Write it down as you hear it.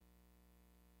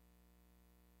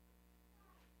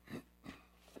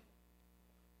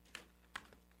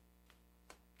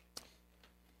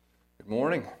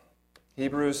Morning.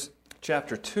 Hebrews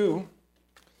chapter 2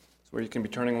 is where you can be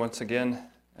turning once again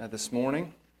this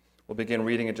morning. We'll begin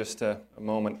reading in just a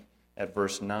moment at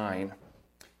verse 9.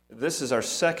 This is our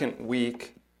second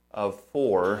week of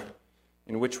 4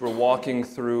 in which we're walking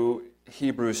through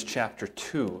Hebrews chapter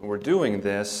 2. And we're doing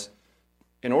this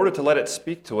in order to let it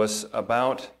speak to us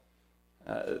about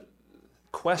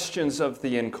questions of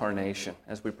the incarnation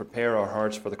as we prepare our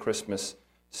hearts for the Christmas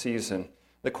season.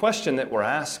 The question that we're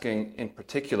asking in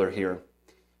particular here,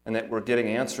 and that we're getting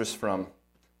answers from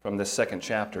this second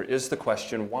chapter, is the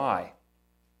question, why?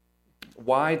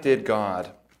 Why did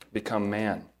God become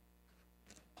man?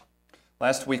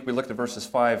 Last week we looked at verses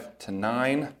 5 to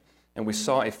 9, and we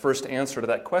saw a first answer to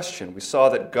that question. We saw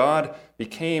that God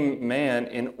became man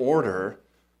in order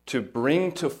to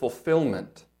bring to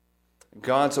fulfillment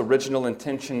God's original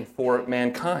intention for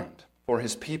mankind, for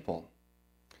his people.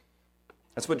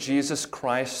 That's what Jesus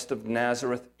Christ of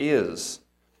Nazareth is,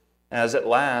 as at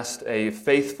last a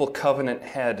faithful covenant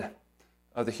head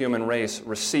of the human race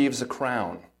receives a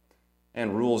crown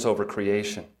and rules over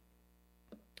creation.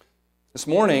 This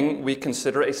morning, we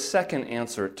consider a second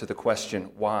answer to the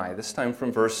question, why? This time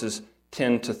from verses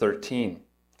 10 to 13.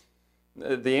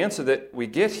 The answer that we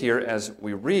get here as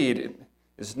we read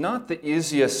is not the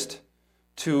easiest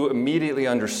to immediately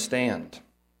understand.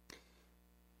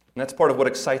 And that's part of what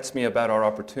excites me about our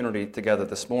opportunity together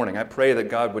this morning. I pray that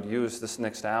God would use this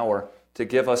next hour to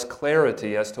give us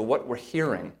clarity as to what we're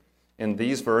hearing in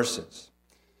these verses.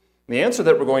 And the answer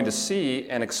that we're going to see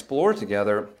and explore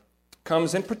together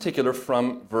comes in particular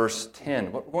from verse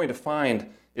 10. What we're going to find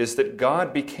is that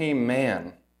God became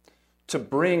man to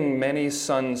bring many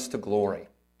sons to glory.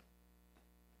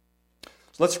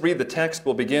 So let's read the text.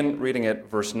 We'll begin reading at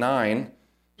verse 9.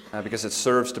 Because it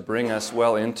serves to bring us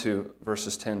well into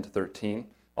verses 10 to 13.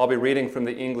 I'll be reading from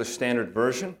the English Standard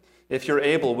Version. If you're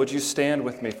able, would you stand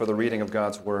with me for the reading of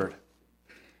God's Word?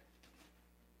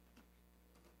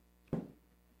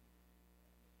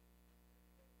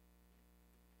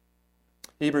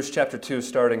 Hebrews chapter 2,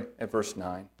 starting at verse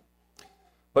 9.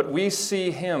 But we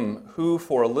see him who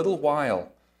for a little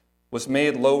while was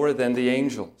made lower than the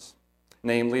angels,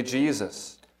 namely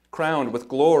Jesus, crowned with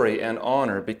glory and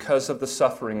honor because of the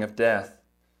suffering of death,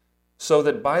 so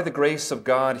that by the grace of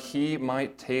God he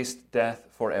might taste death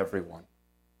for everyone.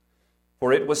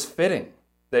 For it was fitting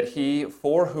that he,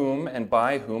 for whom and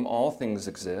by whom all things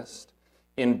exist,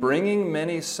 in bringing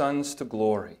many sons to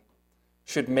glory,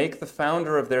 should make the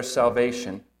founder of their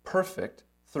salvation perfect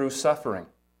through suffering.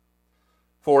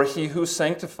 For he who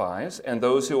sanctifies and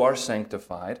those who are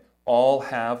sanctified all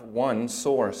have one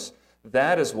source.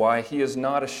 That is why he is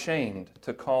not ashamed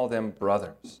to call them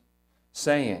brothers,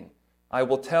 saying, I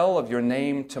will tell of your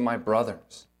name to my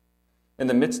brothers. In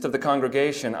the midst of the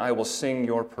congregation I will sing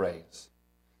your praise.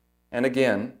 And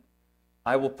again,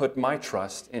 I will put my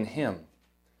trust in him.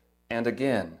 And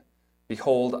again,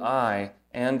 behold, I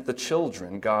and the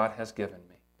children God has given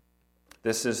me.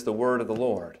 This is the word of the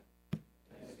Lord.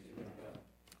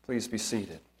 Please be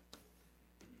seated.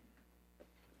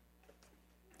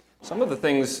 Some of the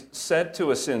things said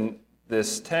to us in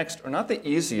this text are not the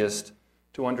easiest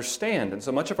to understand, and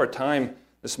so much of our time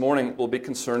this morning will be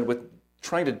concerned with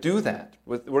trying to do that.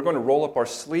 We're going to roll up our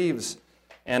sleeves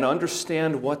and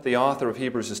understand what the author of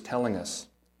Hebrews is telling us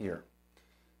here.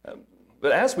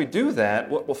 But as we do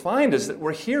that, what we'll find is that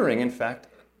we're hearing, in fact,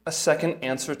 a second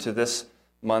answer to this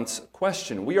month's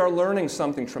question. We are learning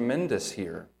something tremendous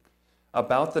here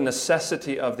about the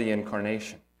necessity of the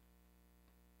incarnation.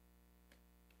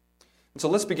 And so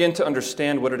let's begin to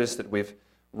understand what it is that we've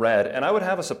read. And I would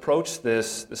have us approach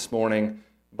this morning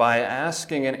by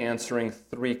asking and answering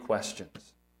 3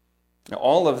 questions. Now,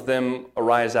 all of them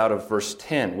arise out of verse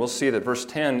 10. We'll see that verse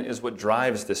 10 is what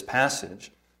drives this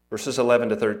passage. Verses 11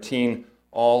 to 13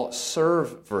 all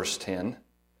serve verse 10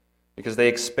 because they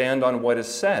expand on what is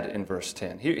said in verse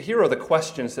 10. Here are the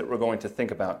questions that we're going to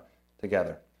think about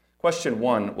together. Question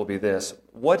 1 will be this: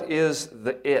 what is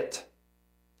the it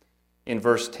in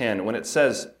verse 10, when it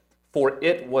says, for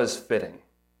it was fitting?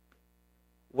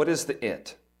 What is the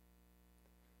it?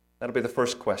 That'll be the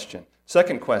first question.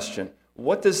 Second question,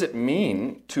 what does it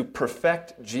mean to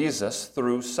perfect Jesus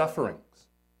through sufferings?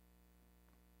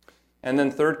 And then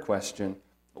third question,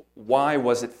 why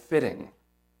was it fitting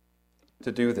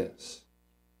to do this?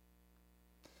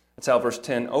 That's how verse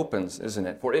 10 opens, isn't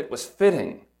it? For it was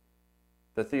fitting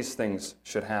that these things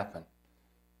should happen.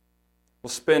 We'll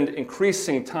spend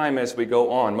increasing time as we go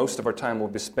on. Most of our time will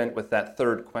be spent with that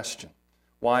third question.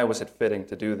 Why was it fitting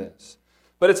to do this?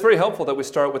 But it's very helpful that we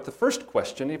start with the first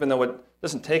question, even though it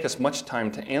doesn't take us much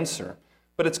time to answer.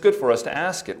 But it's good for us to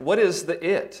ask it. What is the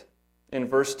it in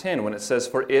verse 10 when it says,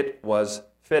 "For it was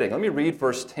fitting." Let me read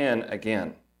verse 10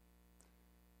 again.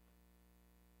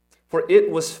 "For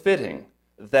it was fitting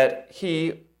that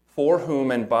he, for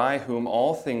whom and by whom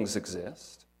all things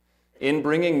exist, in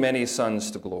bringing many sons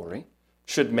to glory,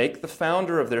 should make the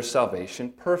founder of their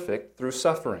salvation perfect through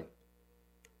suffering."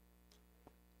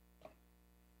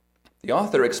 The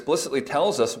author explicitly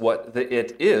tells us what the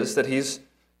 "it" is that he's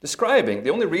describing.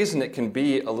 The only reason it can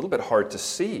be a little bit hard to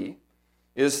see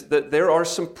is that there are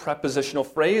some prepositional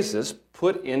phrases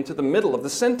put into the middle of the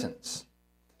sentence.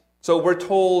 So we're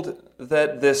told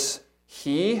that this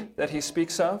 "he" that he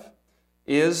speaks of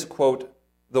is, quote,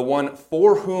 "the one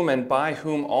for whom and by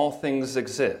whom all things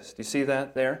exist." You see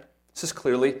that there? This is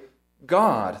clearly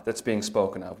God that's being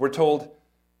spoken of. We're told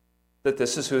that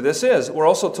this is who this is. We're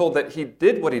also told that he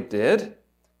did what he did,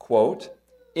 quote,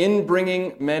 "in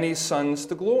bringing many sons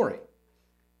to glory."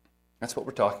 That's what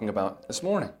we're talking about this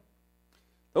morning.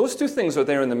 Those two things are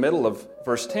there in the middle of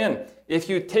verse 10. If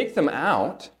you take them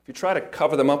out, if you try to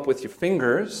cover them up with your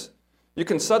fingers, you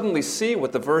can suddenly see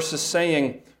what the verse is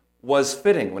saying was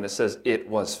fitting when it says it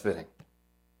was fitting.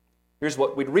 Here's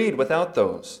what we'd read without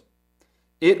those.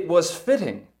 "It was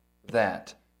fitting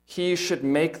that he should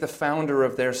make the founder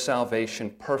of their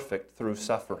salvation perfect through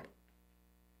suffering."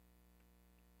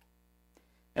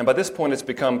 And by this point, it's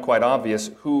become quite obvious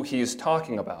who he's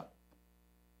talking about,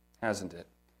 hasn't it?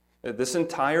 This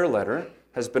entire letter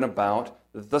has been about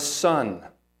the Son,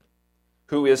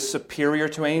 who is superior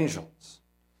to angels,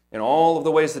 in all of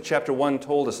the ways that chapter 1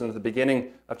 told us and at the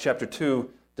beginning of chapter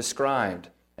 2 described.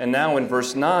 And now in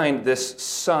verse 9, this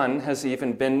Son has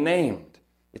even been named.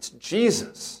 It's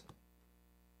Jesus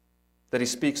that he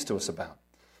speaks to us about.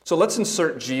 So let's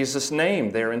insert Jesus'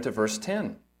 name there into verse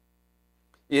 10.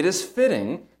 It is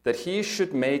fitting that he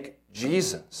should make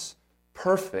Jesus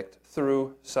perfect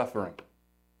through suffering.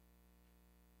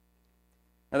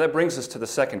 Now that brings us to the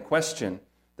second question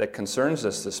that concerns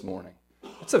us this morning.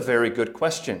 It's a very good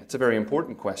question. It's a very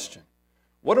important question.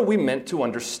 What are we meant to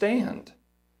understand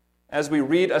as we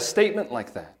read a statement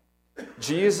like that?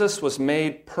 Jesus was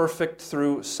made perfect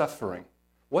through suffering.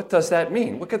 What does that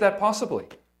mean? What could that possibly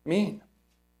mean?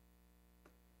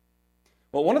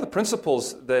 Well, one of the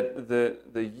principles that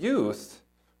the youth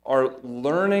are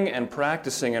learning and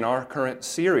practicing in our current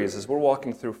series as we're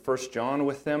walking through 1 John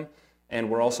with them, and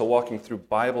we're also walking through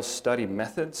Bible study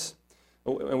methods.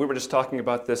 And we were just talking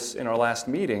about this in our last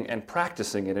meeting, and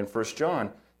practicing it in 1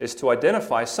 John is to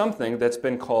identify something that's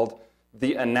been called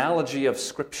the analogy of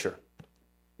Scripture.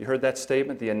 You heard that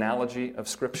statement, the analogy of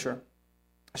Scripture?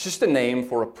 It's just a name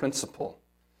for a principle.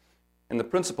 And the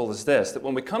principle is this, that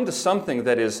when we come to something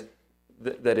that is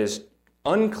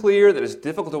unclear, that is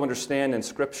difficult to understand in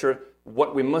Scripture,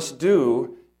 what we must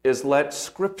do is let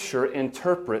Scripture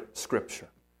interpret Scripture.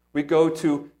 We go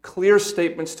to clear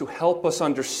statements to help us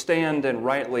understand and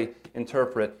rightly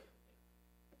interpret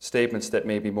statements that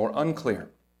may be more unclear.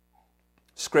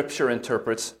 Scripture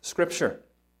interprets Scripture.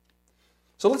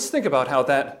 So let's think about how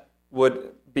that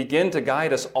would begin to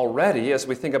guide us already as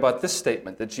we think about this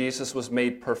statement, that Jesus was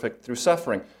made perfect through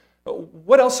suffering.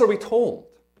 What else are we told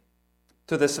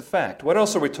to this effect? What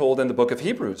else are we told in the book of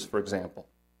Hebrews, for example?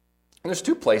 And there's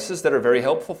two places that are very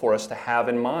helpful for us to have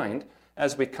in mind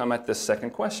as we come at this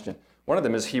second question. One of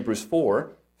them is Hebrews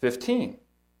 4:15.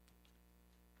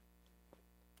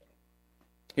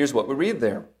 Here's what we read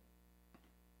there.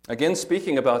 Again,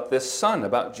 speaking about this Son,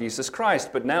 about Jesus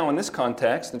Christ, but now in this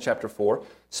context, in chapter 4,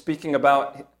 speaking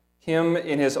about him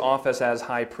in his office as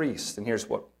high priest. And here's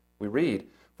what we read.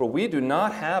 "For we do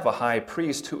not have a high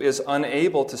priest who is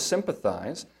unable to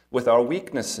sympathize with our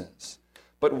weaknesses,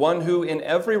 but one who in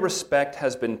every respect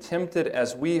has been tempted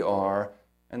as we are,"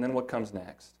 and then what comes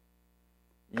next?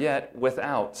 "Yet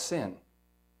without sin."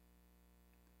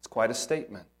 It's quite a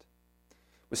statement.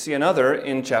 We see another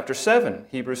in chapter 7,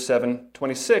 Hebrews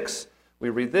 7:26. We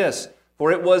read this,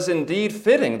 "For it was indeed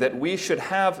fitting that we should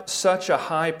have such a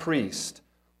high priest,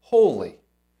 holy,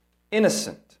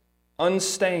 innocent,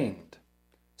 unstained,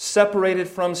 separated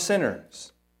from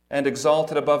sinners, and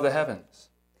exalted above the heavens.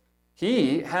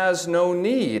 He has no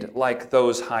need, like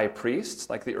those high priests,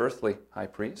 like the earthly high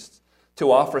priests,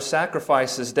 to offer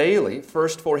sacrifices daily,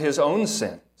 first for his own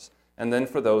sins, and then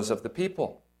for those of the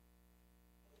people."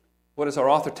 What is our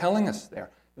author telling us there?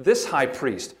 This high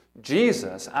priest,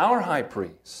 Jesus, our high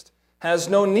priest, has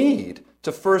no need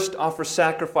to first offer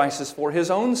sacrifices for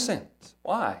his own sins.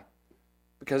 Why?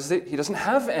 Because he doesn't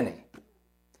have any.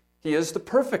 He is the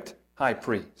perfect high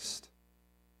priest.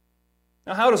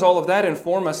 Now, how does all of that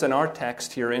inform us in our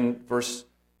text here in verse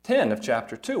 10 of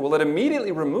chapter 2? Well, it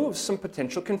immediately removes some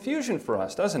potential confusion for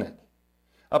us, doesn't it?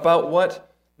 About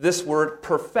what this word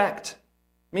perfect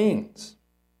means.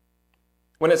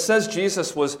 When it says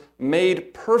Jesus was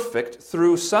made perfect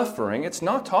through suffering, it's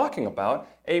not talking about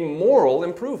a moral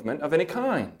improvement of any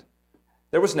kind.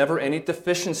 There was never any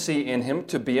deficiency in him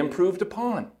to be improved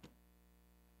upon.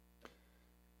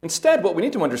 Instead, what we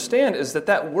need to understand is that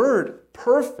that word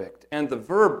perfect and the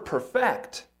verb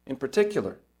perfect in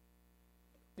particular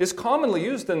is commonly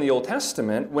used in the Old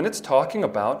Testament when it's talking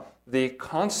about the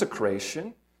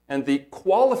consecration and the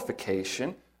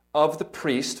qualification of the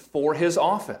priest for his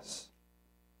office.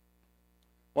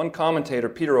 One commentator,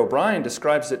 Peter O'Brien,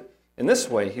 describes it in this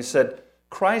way. He said,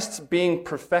 Christ's being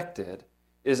perfected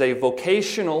is a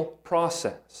vocational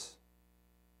process.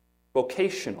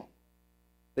 Vocational.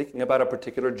 Thinking about a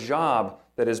particular job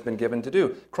that has been given to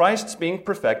do. Christ's being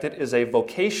perfected is a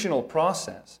vocational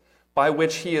process by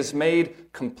which he is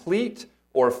made complete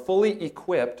or fully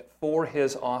equipped for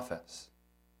his office.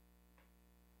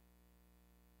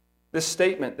 This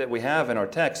statement that we have in our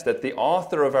text, that the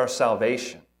author of our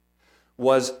salvation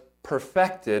was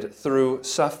perfected through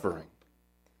suffering,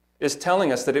 is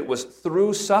telling us that it was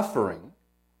through suffering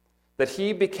that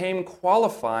he became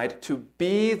qualified to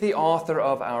be the author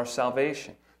of our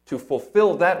salvation, to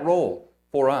fulfill that role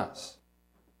for us.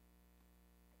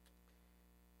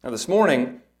 Now this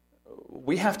morning,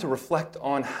 we have to reflect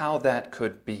on how that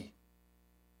could be.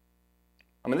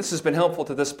 I mean, this has been helpful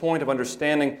to this point of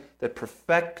understanding that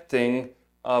perfecting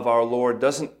of our Lord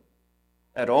doesn't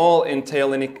at all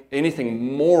entail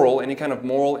anything moral, any kind of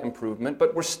moral improvement,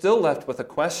 but we're still left with a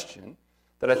question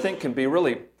that I think can be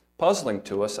really puzzling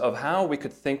to us of how we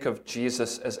could think of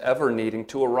Jesus as ever needing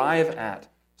to arrive at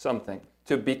something,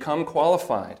 to become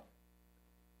qualified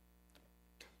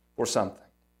for something.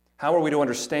 How are we to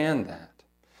understand that?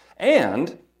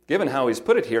 And, given how he's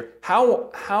put it here,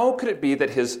 how could it be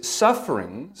that his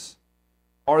sufferings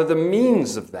are the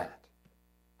means of that?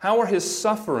 How are his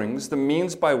sufferings the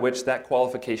means by which that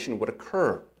qualification would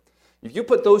occur? If you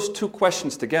put those two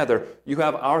questions together, you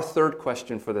have our third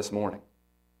question for this morning,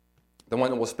 the one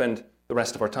that we'll spend the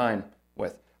rest of our time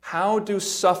with. How do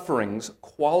sufferings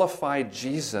qualify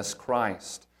Jesus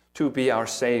Christ to be our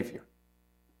Savior?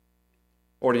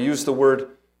 Or to use the word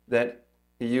that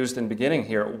he used in beginning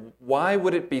here, why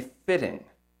would it be fitting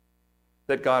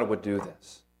that God would do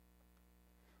this?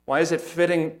 Why is it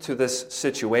fitting to this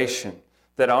situation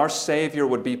that our Savior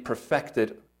would be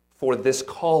perfected for this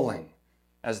calling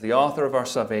as the author of our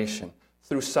salvation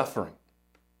through suffering?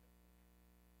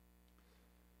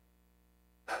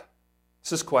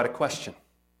 This is quite a question.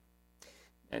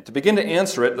 And to begin to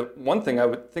answer it, the one thing I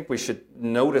would think we should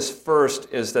notice first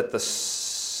is that the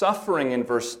suffering in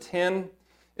verse 10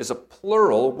 is a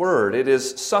plural word. It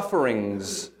is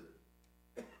sufferings,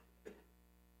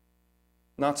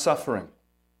 not suffering.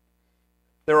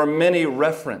 There are many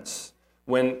references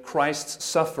when Christ's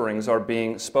sufferings are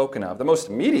being spoken of. The most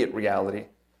immediate reality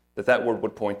that word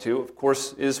would point to, of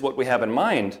course, is what we have in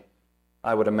mind,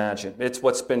 I would imagine. It's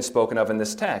what's been spoken of in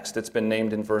this text. It's been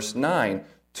named in verse 9.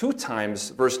 2 times,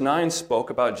 verse 9 spoke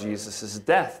about Jesus'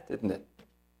 death, didn't it?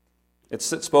 It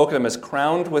spoke of him as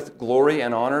crowned with glory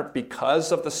and honor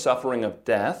because of the suffering of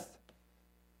death,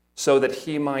 so that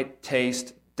he might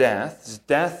taste death. His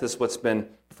death is what's been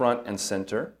front and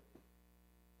center.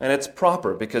 And it's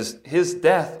proper because his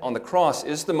death on the cross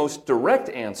is the most direct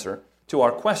answer to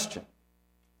our question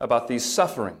about these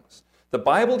sufferings. The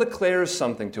Bible declares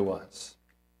something to us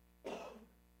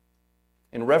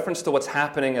in reference to what's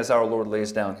happening as our Lord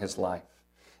lays down his life.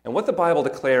 And what the Bible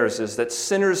declares is that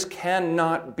sinners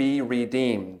cannot be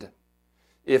redeemed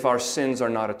if our sins are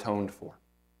not atoned for.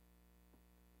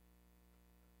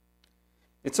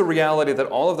 It's a reality that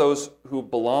all of those who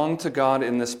belong to God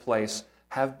in this place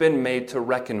have been made to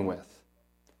reckon with,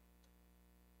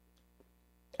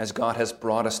 as God has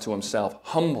brought us to himself,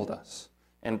 humbled us,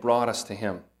 and brought us to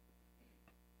him.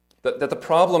 That the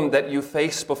problem that you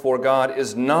face before God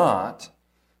is not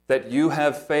that you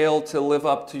have failed to live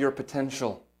up to your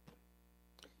potential.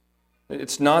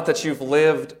 It's not that you've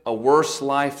lived a worse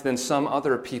life than some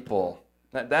other people.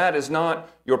 That is not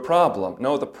your problem.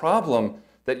 No, the problem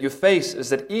that you face is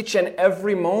that each and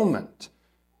every moment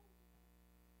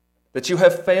that you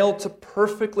have failed to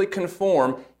perfectly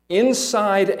conform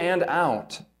inside and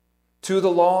out to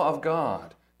the law of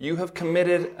God, you have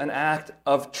committed an act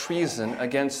of treason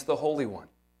against the Holy One,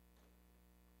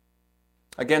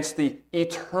 against the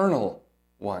Eternal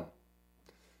One.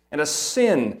 And a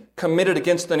sin committed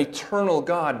against an eternal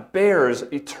God bears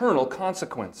eternal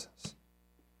consequences.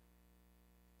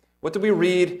 What do we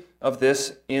read of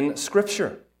this in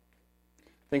Scripture?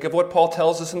 Think of what Paul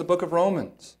tells us in the book of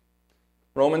Romans.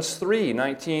 Romans 3,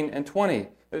 19 and 20.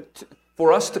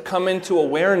 For us to come into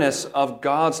awareness of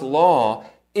God's law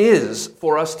is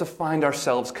for us to find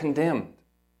ourselves condemned.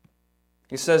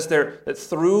 He says there that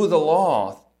through the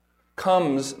law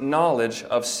comes knowledge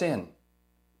of sin.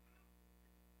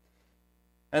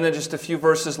 And then just a few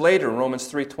verses later, in Romans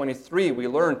 3:23, we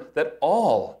learn that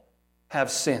all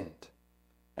have sinned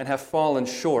and have fallen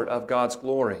short of God's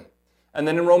glory. And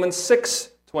then in Romans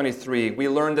 6:23, we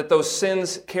learn that those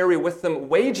sins carry with them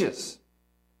wages.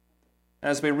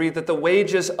 As we read that the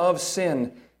wages of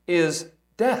sin is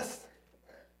death.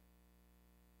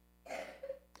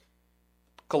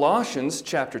 Colossians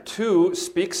chapter 2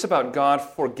 speaks about God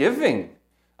forgiving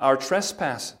our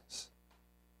trespasses.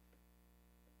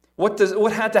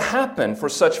 What had to happen for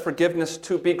such forgiveness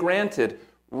to be granted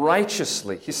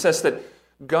righteously? He says that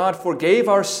God forgave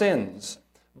our sins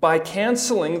by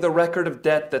canceling the record of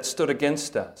debt that stood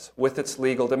against us with its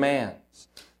legal demands.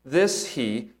 This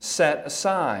He set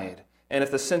aside. And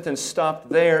if the sentence stopped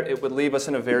there, it would leave us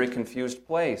in a very confused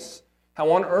place.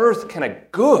 How on earth can a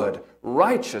good,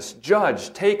 righteous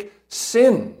judge take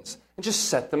sins and just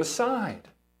set them aside?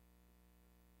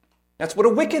 That's what a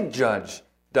wicked judge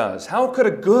does. How could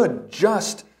a good,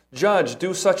 just judge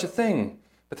do such a thing?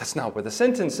 But that's not where the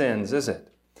sentence ends, is it?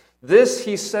 This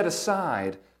He set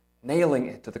aside, nailing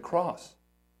it to the cross.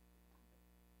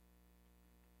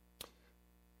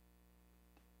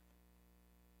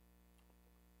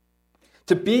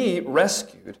 To be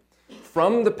rescued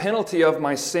from the penalty of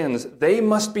my sins, they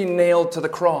must be nailed to the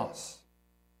cross.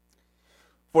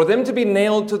 For them to be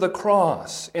nailed to the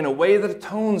cross in a way that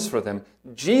atones for them,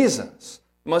 Jesus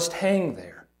must hang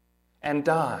there and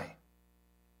die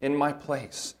in my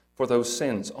place for those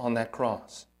sins on that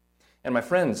cross. And my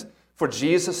friends, for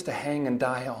Jesus to hang and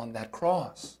die on that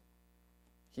cross,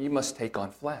 He must take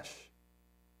on flesh.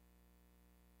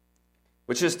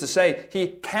 Which is to say, He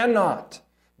cannot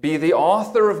be the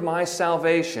author of my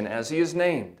salvation, as He is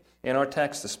named in our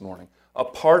text this morning,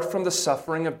 apart from the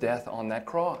suffering of death on that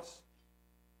cross.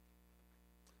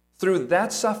 Through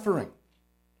that suffering,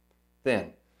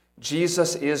 then,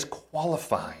 Jesus is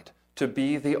qualified to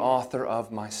be the author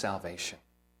of my salvation.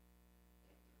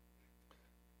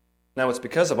 Now, it's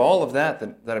because of all of that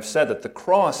I've said that the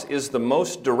cross is the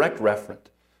most direct referent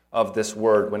of this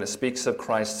word when it speaks of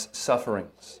Christ's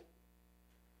sufferings.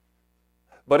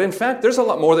 But in fact, there's a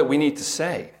lot more that we need to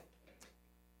say,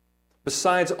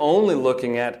 besides only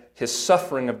looking at His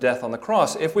suffering of death on the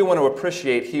cross, if we want to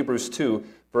appreciate Hebrews 2,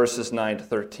 verses 9 to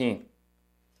 13.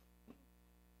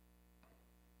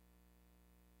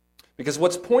 Because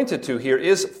what's pointed to here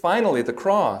is finally the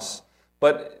cross,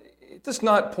 but it does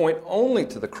not point only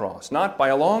to the cross, not by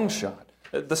a long shot.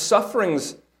 The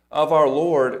sufferings of our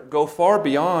Lord go far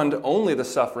beyond only the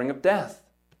suffering of death.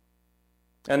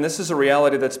 And this is a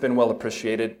reality that's been well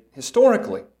appreciated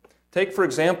historically. Take, for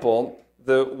example,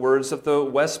 the words of the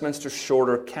Westminster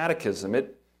Shorter Catechism.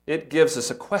 It gives us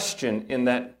a question in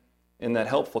that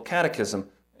helpful catechism.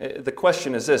 The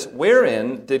question is this: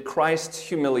 wherein did Christ's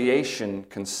humiliation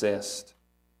consist?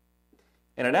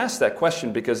 And it asked that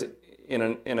question because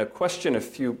in a question a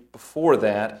few before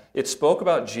that, it spoke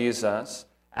about Jesus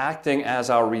acting as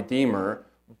our Redeemer,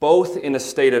 both in a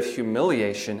state of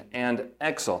humiliation and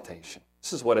exaltation.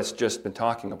 This is what it's just been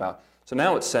talking about. So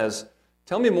now it says,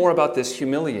 tell me more about this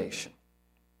humiliation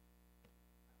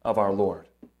of our Lord.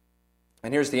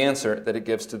 And here's the answer that it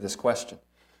gives to this question.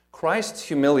 Christ's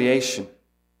humiliation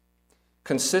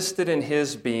consisted in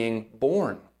His being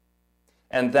born,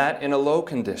 and that in a low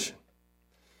condition,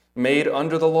 made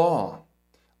under the law,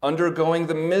 undergoing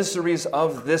the miseries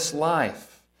of this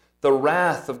life, the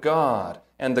wrath of God,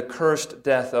 and the cursed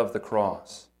death of the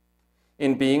cross,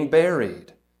 in being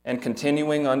buried, and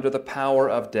continuing under the power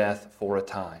of death for a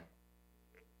time.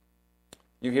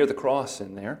 You hear the cross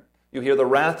in there. You hear the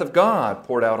wrath of God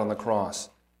poured out on the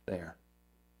cross there.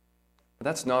 But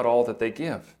that's not all that they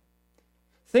give.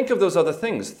 Think of those other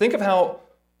things. Think of how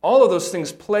all of those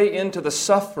things play into the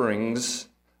sufferings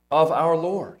of our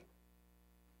Lord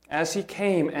as He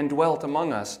came and dwelt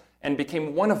among us and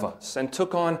became one of us and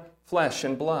took on flesh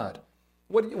and blood.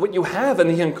 What you have in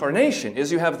the incarnation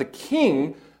is you have the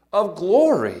King of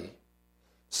glory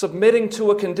submitting to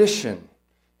a condition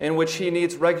in which He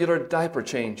needs regular diaper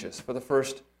changes for the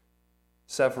first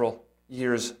several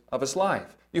years of His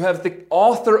life. You have the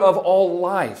author of all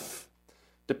life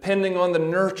depending on the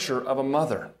nurture of a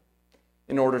mother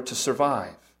in order to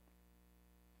survive.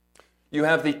 You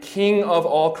have the King of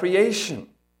all creation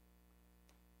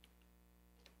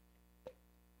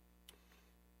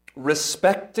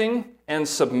respecting and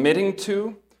submitting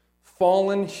to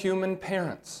fallen human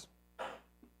parents.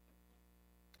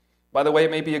 By the way,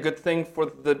 it may be a good thing for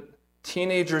the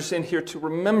teenagers in here to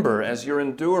remember as you're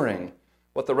enduring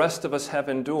what the rest of us have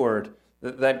endured,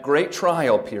 that great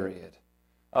trial period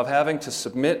of having to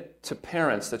submit to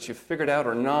parents that you figured out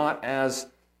are not as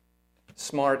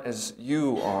smart as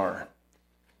you are.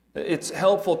 It's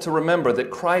helpful to remember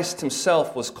that Christ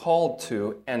himself was called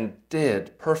to and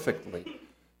did perfectly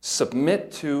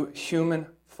submit to human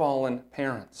fallen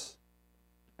parents.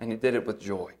 And he did it with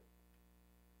joy.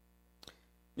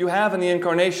 You have in the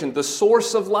incarnation the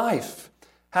source of life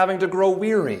having to grow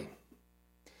weary,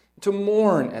 to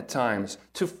mourn at times,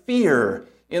 to fear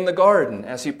in the garden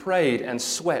as he prayed and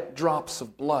sweat drops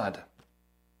of blood.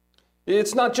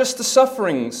 It's not just the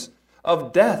sufferings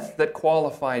of death that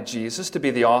qualify Jesus to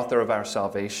be the author of our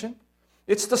salvation.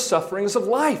 It's the sufferings of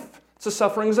life. It's the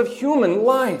sufferings of human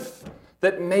life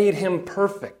that made him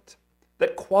perfect,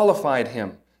 that qualified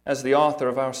him as the author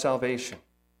of our salvation.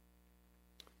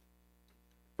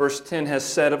 Verse 10 has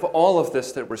said of all of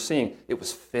this that we're seeing, it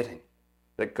was fitting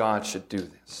that God should do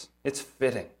this. It's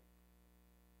fitting.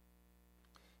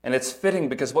 And it's fitting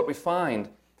because what we find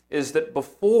is that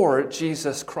before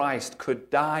Jesus Christ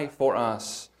could die for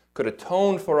us, could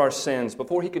atone for our sins,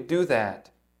 before he could do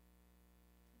that,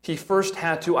 he first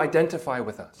had to identify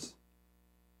with us.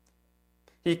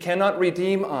 He cannot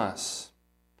redeem us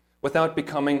without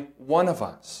becoming one of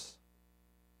us.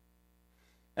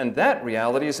 And that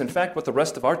reality is, in fact, what the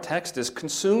rest of our text is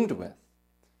consumed with.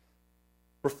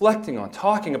 Reflecting on,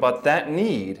 talking about that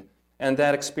need and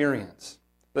that experience.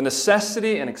 The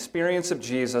necessity and experience of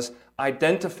Jesus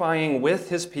identifying with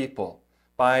his people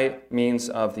by means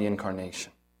of the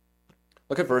incarnation.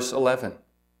 Look at verse 11.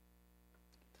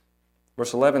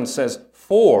 Verse 11 says,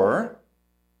 "For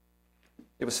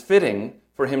it was fitting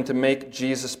for him to make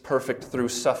Jesus perfect through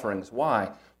sufferings."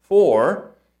 Why?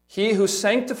 "For he who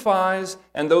sanctifies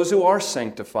and those who are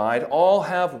sanctified all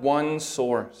have one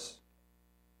source."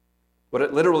 What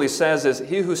it literally says is,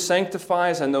 he who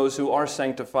sanctifies and those who are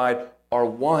sanctified are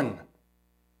one.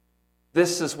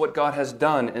 This is what God has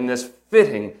done in this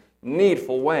fitting,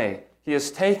 needful way. He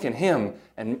has taken him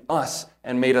and us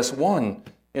and made us one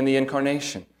in the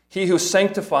incarnation. He who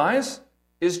sanctifies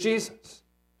is Jesus.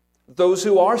 Those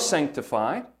who are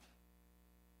sanctified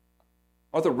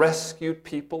are the rescued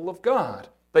people of God.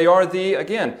 They are the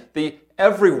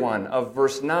everyone of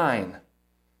verse 9.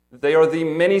 They are the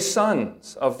many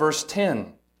sons of verse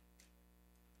 10.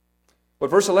 What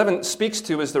verse 11 speaks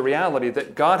to is the reality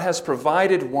that God has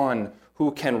provided one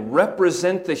who can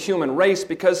represent the human race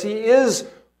because he is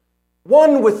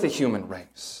one with the human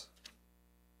race.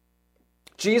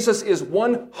 Jesus is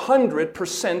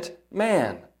 100%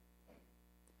 man,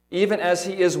 even as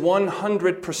he is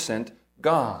 100%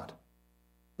 God.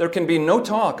 There can be no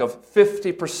talk of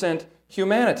 50%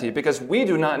 humanity because we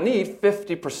do not need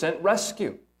 50%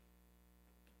 rescue.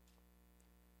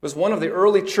 It was one of the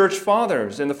early church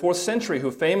fathers in the 4th century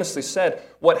who famously said,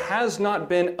 "What has not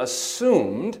been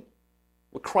assumed,"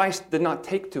 what Christ did not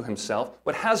take to himself,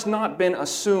 "what has not been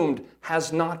assumed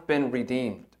has not been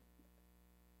redeemed."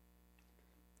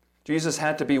 Jesus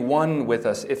had to be one with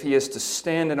us if he is to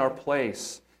stand in our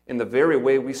place in the very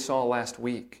way we saw last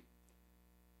week.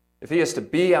 If he is to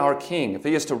be our king, if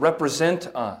he is to represent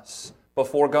us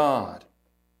before God,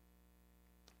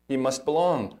 he must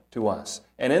belong to us.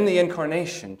 And in the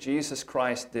incarnation, Jesus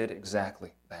Christ did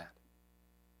exactly that.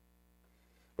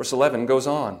 Verse 11 goes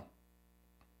on.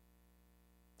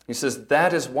 He says,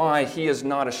 "That is why he is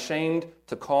not ashamed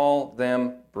to call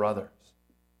them brothers."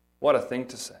 What a thing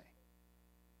to say.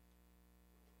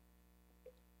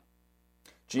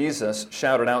 Jesus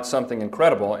shouted out something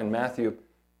incredible in Matthew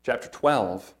chapter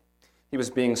 12. He was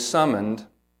being summoned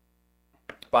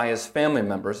by his family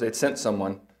members. They'd sent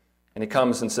someone, and he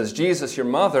comes and says, "Jesus, your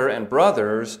mother and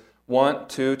brothers want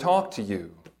to talk to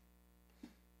you."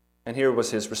 And here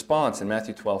was his response in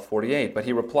Matthew 12:48. "But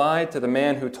he replied to the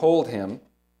man who told him,"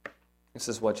 this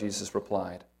is what Jesus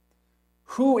replied,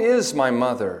 "Who is my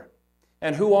mother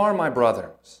and who are my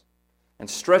brothers?" And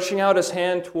stretching out his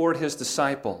hand toward his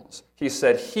disciples, he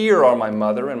said, "Here are my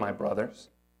mother and my brothers.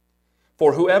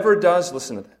 For whoever does,"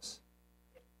 listen to this,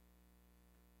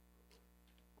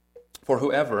 "for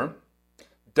whoever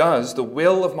does the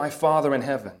will of my Father in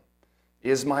heaven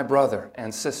is my brother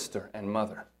and sister and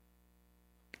mother."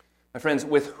 My friends,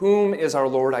 with whom is our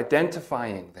Lord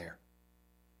identifying there?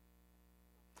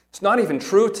 It's not even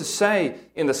true to say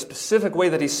in the specific way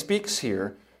that he speaks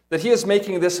here that he is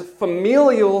making this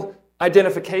familial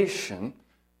identification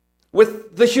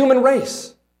with the human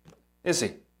race, is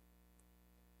he?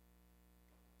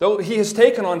 Though he has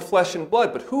taken on flesh and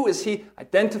blood, but who is he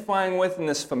identifying with in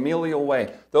this familial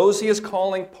way? Those he is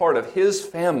calling part of his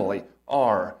family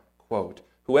are, quote,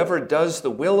 "Whoever does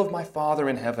the will of my Father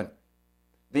in heaven,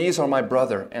 these are my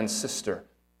brother and sister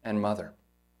and mother."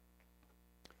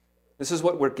 This is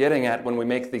what we're getting at when we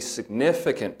make the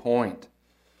significant point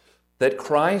that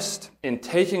Christ, in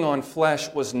taking on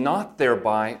flesh, was not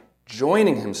thereby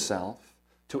joining himself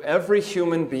to every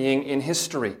human being in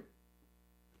history.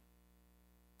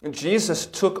 Jesus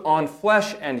took on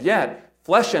flesh, and yet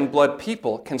flesh and blood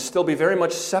people can still be very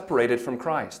much separated from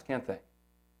Christ, can't they?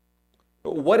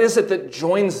 What is it that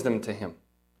joins them to him?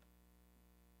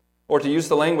 Or to use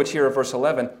the language here of verse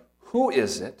 11, who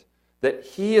is it that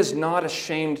he is not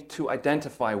ashamed to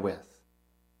identify with,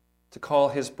 to call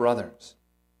his brothers?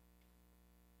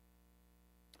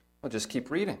 Well, just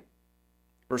keep reading.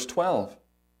 Verse 12.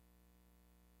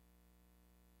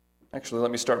 Actually, let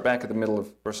me start back at the middle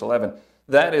of verse 11.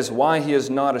 That is why he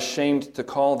is not ashamed to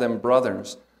call them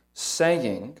brothers,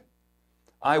 saying,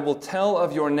 I will tell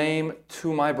of your name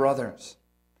to my brothers.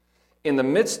 In the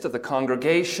midst of the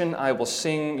congregation, I will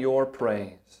sing your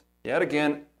praise. Yet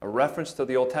again, a reference to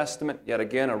the Old Testament. Yet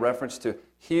again, a reference to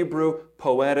Hebrew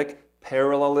poetic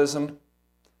parallelism.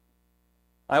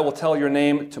 I will tell your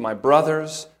name to my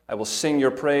brothers. I will sing your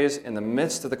praise in the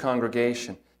midst of the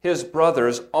congregation. His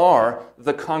brothers are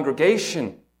the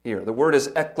congregation here. The word is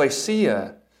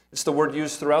ecclesia. It's the word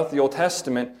used throughout the Old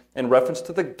Testament in reference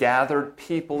to the gathered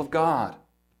people of God.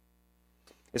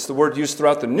 It's the word used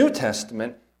throughout the New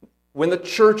Testament when the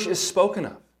church is spoken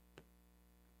of.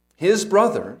 His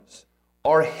brothers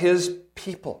are his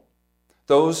people,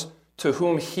 those to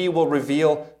whom he will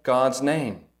reveal God's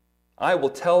name. I will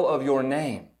tell of your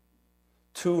name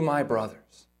to my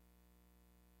brothers.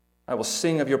 I will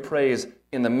sing of your praise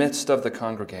in the midst of the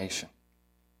congregation.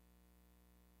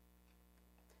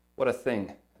 What a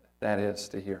thing that is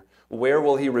to hear. Where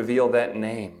will he reveal that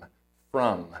name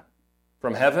from?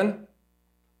 From heaven?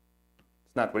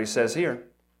 It's not what he says here.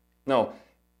 No,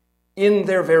 in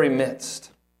their very midst.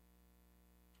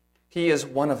 He is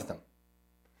one of them.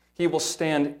 He will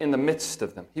stand in the midst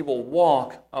of them. He will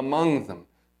walk among them,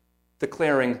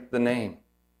 declaring the name.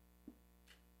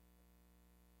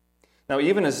 Now,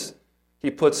 even as he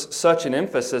puts such an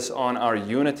emphasis on our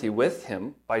unity with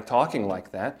him by talking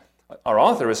like that, our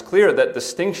author is clear that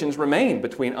distinctions remain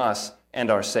between us and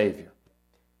our Savior.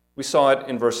 We saw it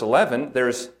in verse 11.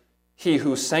 There's he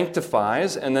who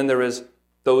sanctifies, and then there is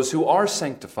those who are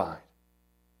sanctified,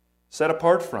 set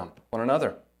apart from one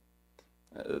another.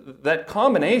 That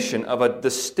combination of a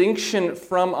distinction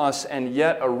from us and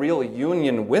yet a real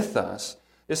union with us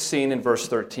is seen in verse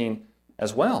 13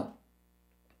 as well.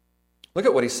 Look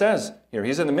at what he says here.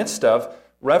 He's in the midst of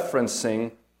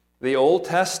referencing the Old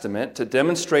Testament to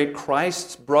demonstrate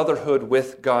Christ's brotherhood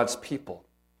with God's people.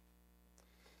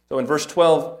 So in verse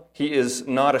 12, he is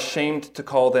not ashamed to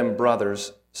call them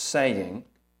brothers, saying,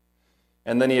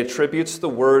 and then he attributes the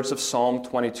words of Psalm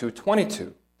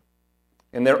 22:22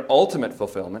 in their ultimate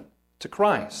fulfillment to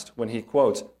Christ when he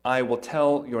quotes, I will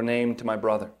tell your name to my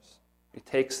brothers. He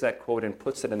takes that quote and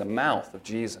puts it in the mouth of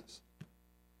Jesus.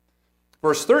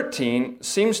 Verse 13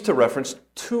 seems to reference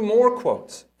two more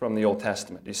quotes from the Old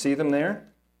Testament. Do you see them there?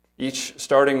 Each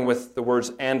starting with the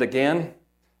words, and again,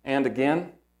 and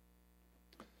again.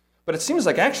 But it seems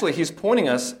like actually he's pointing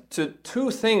us to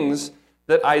two things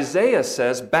that Isaiah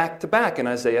says back to back in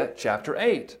Isaiah chapter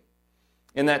 8.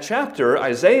 In that chapter,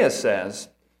 Isaiah says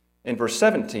in verse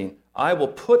 17, I will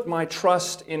put my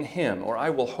trust in him, or I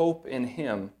will hope in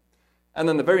him. And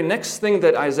then the very next thing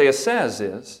that Isaiah says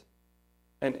is,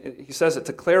 and he says it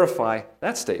to clarify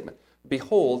that statement,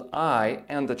 behold, I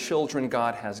and the children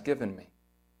God has given me.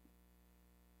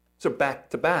 So back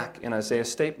to back in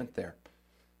Isaiah's statement there.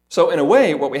 So in a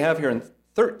way, what we have here in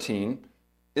 13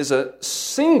 is a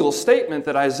single statement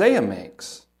that Isaiah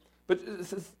makes. But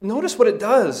notice what it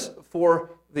does for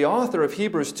the author of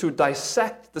Hebrews to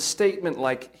dissect the statement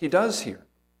like he does here.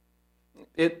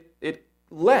 It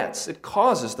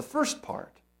causes the first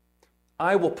part,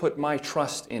 I will put my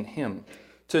trust in him,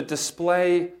 to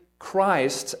display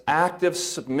Christ's active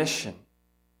submission,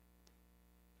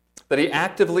 that he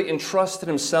actively entrusted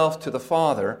himself to the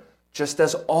Father, just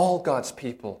as all God's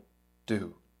people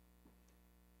do.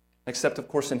 Except, of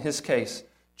course, in his case,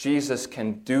 Jesus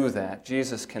can do that.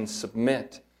 Jesus can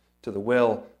submit to the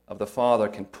will of the Father,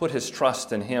 can put his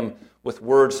trust in him with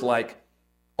words like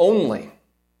only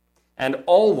and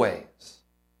always.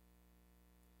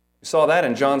 We saw that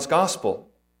in John's Gospel,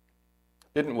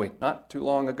 didn't we? Not too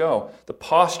long ago. The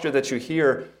posture that you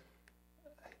hear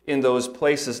in those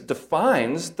places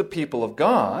defines the people of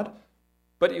God.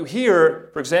 But you hear,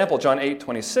 for example, John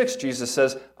 8:26, Jesus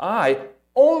says, I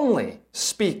only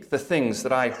speak the things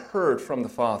that I heard from the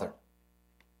Father.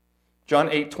 John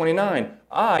 8:29,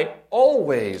 I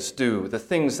always do the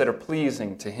things that are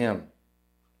pleasing to him.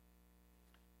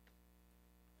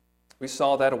 We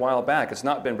saw that a while back. It's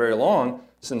not been very long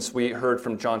since we heard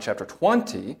from John chapter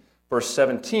 20, verse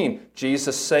 17,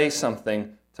 Jesus say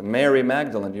something to Mary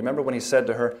Magdalene. Do you remember when he said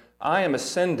to her, I am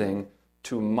ascending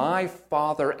to my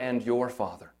Father and your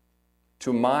Father,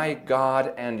 to my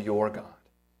God and your God.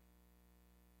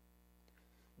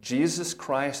 Jesus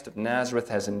Christ of Nazareth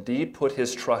has indeed put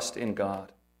his trust in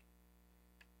God.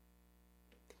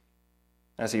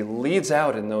 As he leads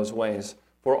out in those ways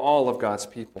for all of God's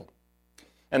people.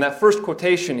 And that first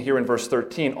quotation here in verse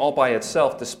 13, all by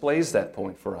itself, displays that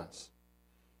point for us.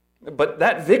 But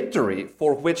that victory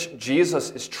for which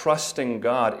Jesus is trusting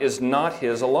God is not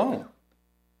his alone.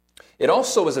 It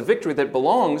also is a victory that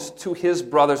belongs to his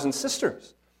brothers and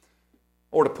sisters.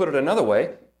 Or to put it another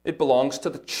way, it belongs to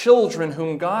the children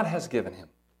whom God has given him.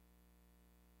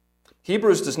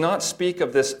 Hebrews does not speak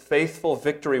of this faithful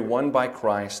victory won by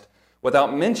Christ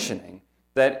without mentioning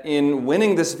that in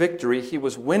winning this victory, he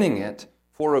was winning it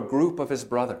for a group of his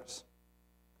brothers,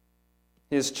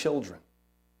 his children.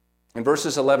 In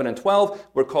verses 11 and 12,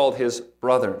 we're called his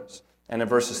brothers. And in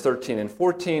verses 13 and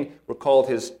 14, we're called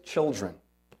his children.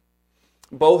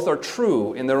 Both are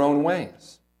true in their own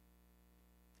ways.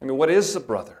 I mean, what is a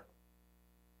brother?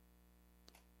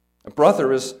 A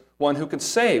brother is one who could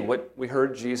say what we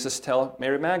heard Jesus tell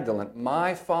Mary Magdalene,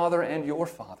 my Father and your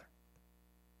Father.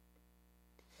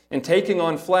 In taking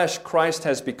on flesh, Christ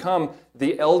has become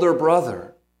the elder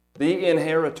brother, the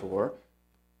inheritor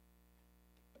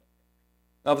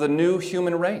of the new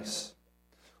human race.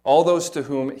 All those to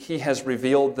whom he has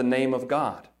revealed the name of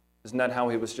God. Isn't that how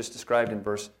he was just described in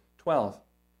verse 12?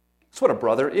 That's what a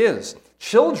brother is.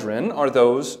 Children are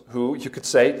those who, you could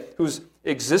say, whose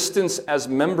existence as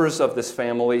members of this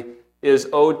family is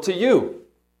owed to you.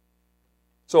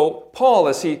 So Paul,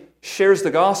 as he shares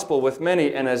the gospel with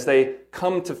many and as they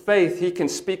come to faith, he can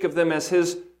speak of them as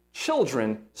his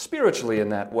children spiritually in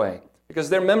that way. Because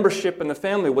their membership in the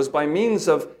family was by means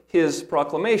of his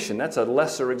proclamation. That's a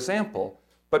lesser example.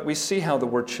 But we see how the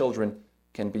word children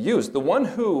can be used. The one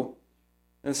who,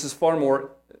 and this is far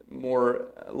more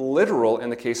literal in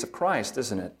the case of Christ,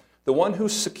 isn't it? The one who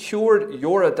secured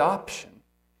your adoption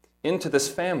into this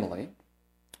family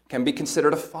can be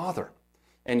considered a father,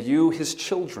 and you his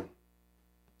children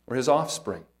or his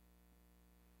offspring.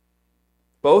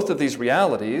 Both of these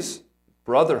realities,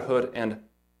 brotherhood and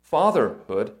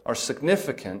fatherhood, are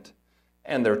significant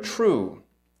and they're true.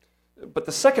 But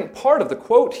the second part of the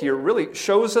quote here really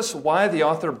shows us why the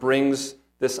author brings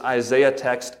this Isaiah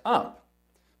text up.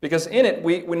 Because in it,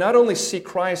 we not only see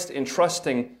Christ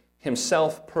entrusting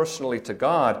himself personally to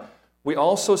God, we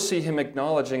also see him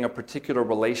acknowledging a particular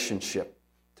relationship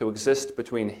to exist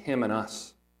between him and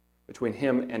us, between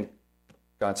him and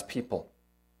God's people.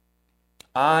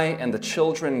 I and the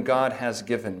children God has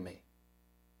given me,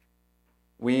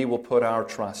 we will put our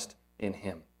trust in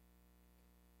him.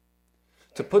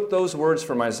 To put those words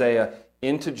from Isaiah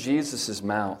into Jesus'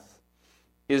 mouth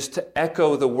is to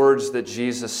echo the words that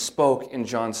Jesus spoke in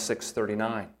John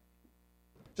 6:39.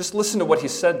 Just listen to what he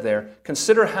said there.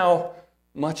 Consider how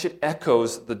much it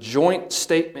echoes the joint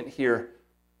statement here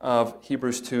of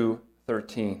Hebrews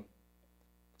 2:13.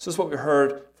 This is what we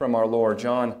heard from our Lord,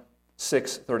 John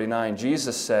 6:39.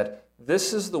 Jesus said,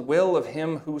 "This is the will of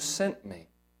him who sent me,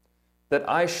 that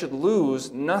I should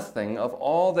lose nothing of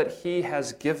all that he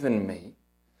has given me,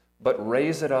 but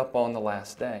raise it up on the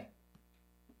last day."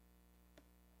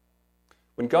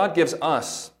 When God gives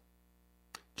us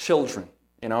children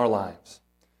in our lives,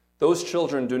 those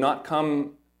children do not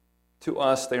come to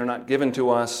us, they are not given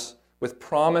to us with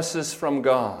promises from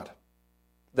God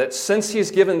that since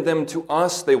he's given them to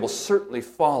us, they will certainly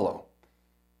follow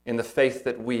in the faith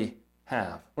that we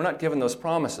have. We're not given those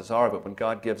promises, are we, when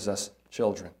God gives us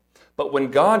children? But when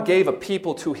God gave a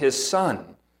people to his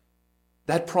Son,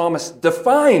 that promise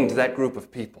defined that group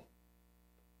of people.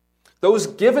 Those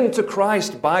given to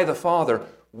Christ by the Father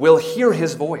will hear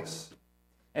his voice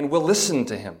and will listen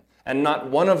to him, and not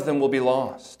one of them will be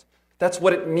lost. That's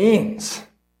what it means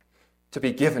to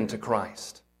be given to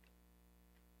Christ.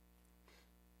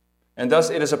 And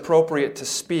thus it is appropriate to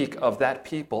speak of that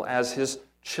people as his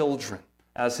children,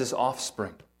 as his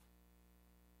offspring.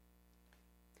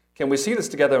 Can we see this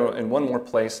together in one more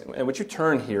place? And would you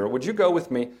turn here? Would you go with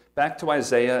me back to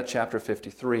Isaiah chapter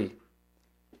 53?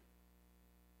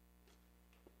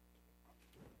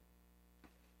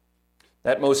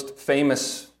 That most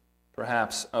famous,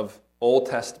 perhaps, of Old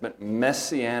Testament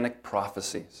messianic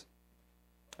prophecies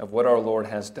of what our Lord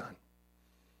has done.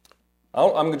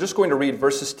 I'm just going to read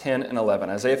verses 10 and 11.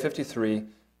 Isaiah 53,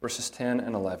 verses 10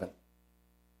 and 11.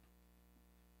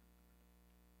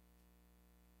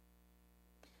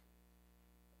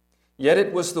 Yet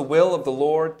it was the will of the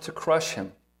Lord to crush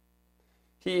him.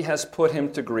 He has put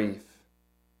him to grief.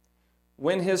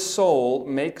 When his soul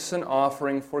makes an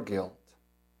offering for guilt,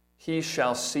 he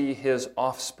shall see his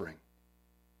offspring.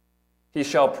 He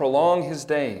shall prolong his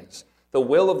days. The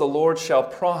will of the Lord shall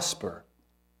prosper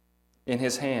in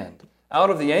his hand. Out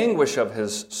of the anguish of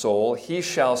his soul he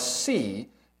shall see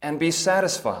and be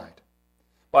satisfied.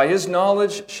 By his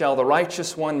knowledge shall the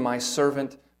righteous one, my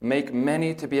servant, make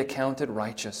many to be accounted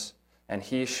righteous, and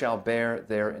he shall bear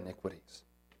their iniquities.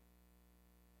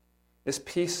 This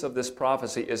piece of this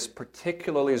prophecy is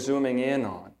particularly zooming in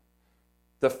on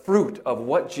the fruit of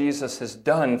what Jesus has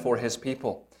done for his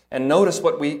people. And notice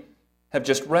what we have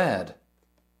just read.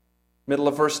 Middle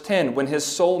of verse 10, when his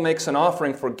soul makes an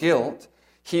offering for guilt,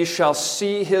 he shall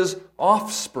see his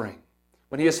offspring.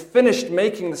 When he has finished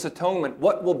making this atonement,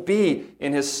 what will be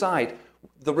in his sight?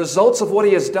 The results of what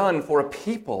he has done for a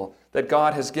people that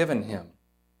God has given him.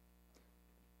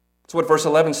 That's what verse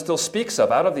 11 still speaks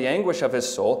of. Out of the anguish of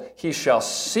his soul, he shall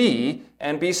see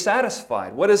and be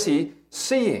satisfied. What is he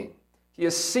seeing? He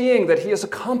is seeing that he has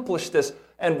accomplished this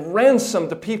and ransomed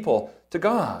the people to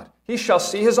God. He shall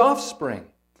see his offspring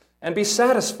and be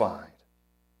satisfied.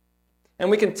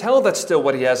 And we can tell that's still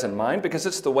what he has in mind because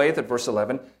it's the way that verse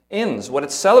 11 ends. What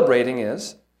it's celebrating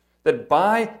is that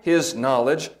by his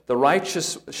knowledge, the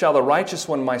righteous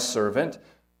one, my servant,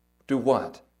 do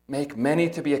what? Make many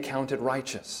to be accounted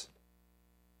righteous.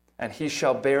 And he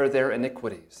shall bear their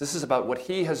iniquities. This is about what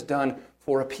he has done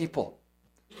for a people,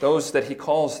 those that he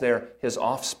calls there his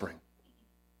offspring.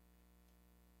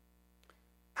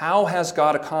 How has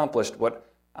God accomplished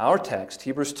what our text,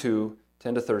 Hebrews 2,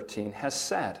 10-13, has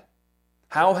said?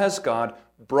 How has God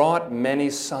brought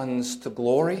many sons to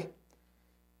glory?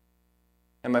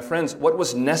 And my friends, what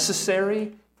was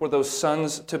necessary for those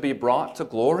sons to be brought to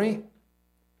glory?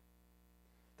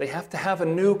 They have to have a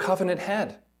new covenant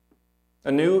head,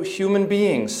 a new human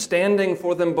being standing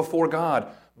for them before God,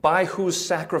 by whose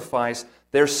sacrifice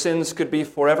their sins could be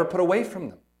forever put away from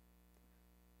them.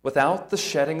 Without the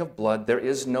shedding of blood, there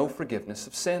is no forgiveness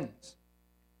of sins.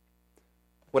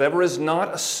 Whatever is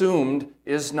not assumed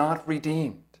is not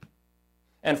redeemed.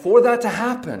 And for that to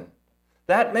happen,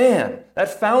 that man,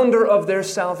 that founder of their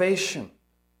salvation,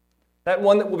 that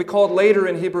one that will be called later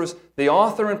in Hebrews the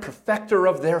author and perfecter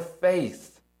of their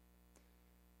faith,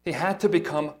 he had to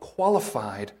become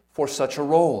qualified for such a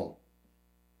role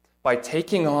by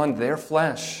taking on their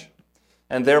flesh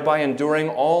and thereby enduring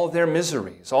all their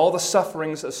miseries, all the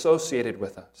sufferings associated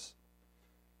with us.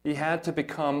 He had to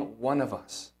become one of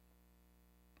us.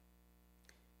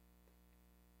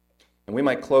 And we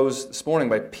might close this morning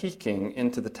by peeking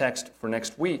into the text for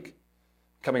next week,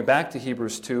 coming back to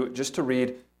Hebrews 2, just to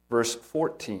read verse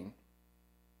 14.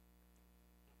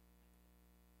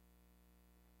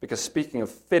 Because speaking of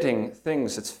fitting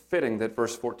things, it's fitting that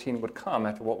verse 14 would come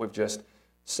after what we've just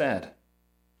said.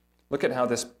 Look at how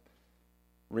this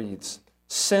reads.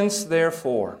 Since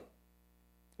therefore,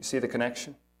 you see the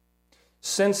connection?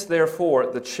 Since therefore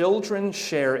the children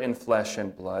share in flesh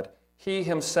and blood, he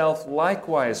himself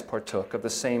likewise partook of the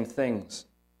same things,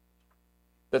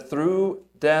 that through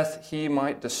death he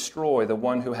might destroy the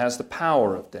one who has the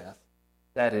power of death,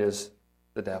 that is,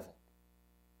 the devil.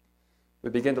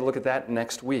 We begin to look at that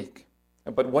next week.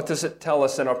 But what does it tell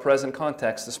us in our present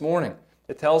context this morning?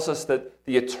 It tells us that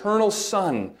the eternal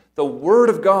Son, the Word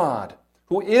of God,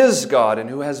 who is God and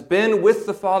who has been with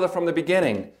the Father from the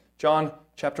beginning, John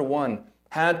chapter 1,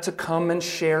 had to come and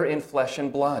share in flesh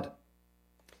and blood,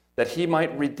 that he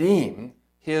might redeem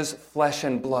his flesh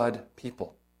and blood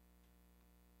people.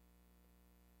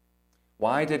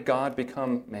 Why did God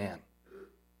become man?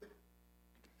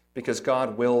 Because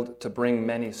God willed to bring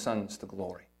many sons to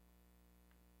glory.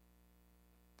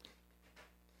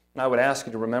 And I would ask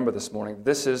you to remember this morning,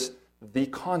 this is the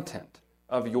content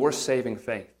of your saving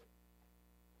faith.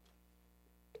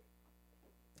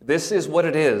 This is what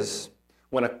it is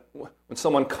when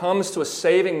someone comes to a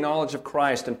saving knowledge of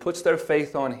Christ and puts their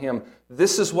faith on him.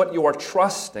 This is what you are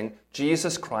trusting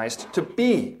Jesus Christ to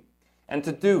be and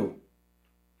to do.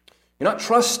 You're not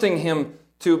trusting him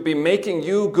to be making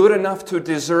you good enough to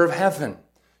deserve heaven.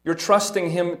 You're trusting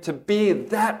him to be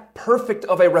that perfect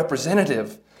of a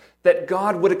representative that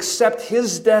God would accept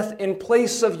his death in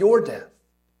place of your death.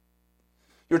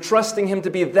 You're trusting him to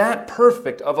be that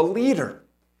perfect of a leader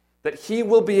that he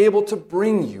will be able to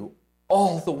bring you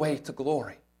all the way to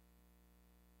glory.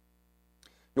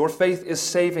 Your faith is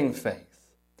saving faith.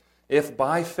 If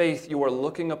by faith you are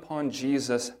looking upon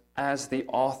Jesus as the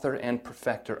author and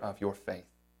perfecter of your faith,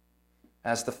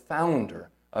 as the founder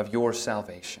of your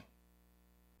salvation.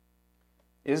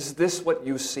 Is this what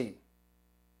you see?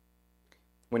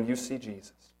 when you see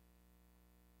Jesus.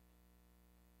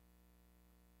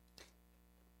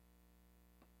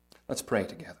 Let's pray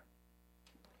together.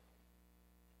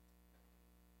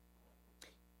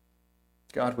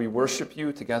 God, we worship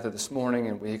you together this morning,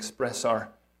 and we express our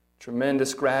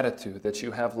tremendous gratitude that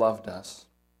you have loved us,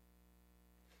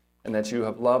 and that you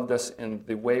have loved us in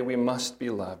the way we must be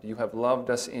loved. You have loved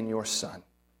us in your Son,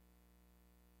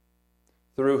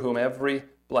 through whom every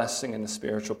blessing in the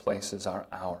spiritual places are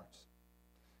ours.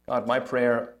 God, my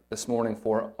prayer this morning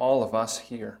for all of us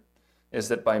here is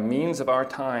that by means of our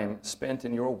time spent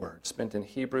in your word, spent in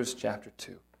Hebrews chapter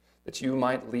 2, that you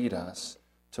might lead us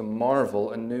to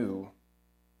marvel anew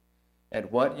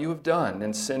at what you have done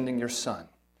in sending your Son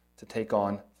to take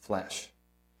on flesh,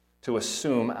 to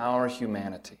assume our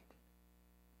humanity,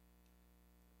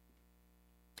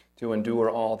 to endure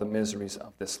all the miseries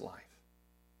of this life.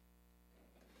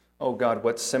 Oh God,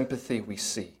 what sympathy we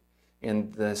see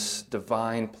in this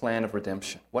divine plan of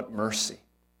redemption. What mercy,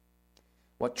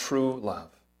 what true love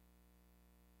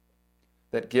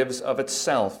that gives of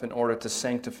itself in order to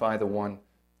sanctify the one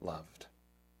loved.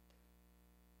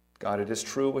 God, it is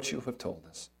true what you have told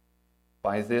us.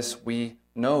 By this we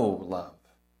know love,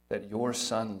 that your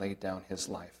Son laid down his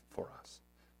life for us.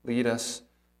 Lead us,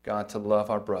 God, to love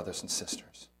our brothers and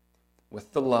sisters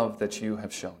with the love that you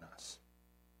have shown us.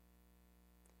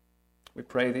 We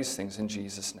pray these things in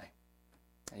Jesus' name.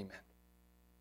 Amen.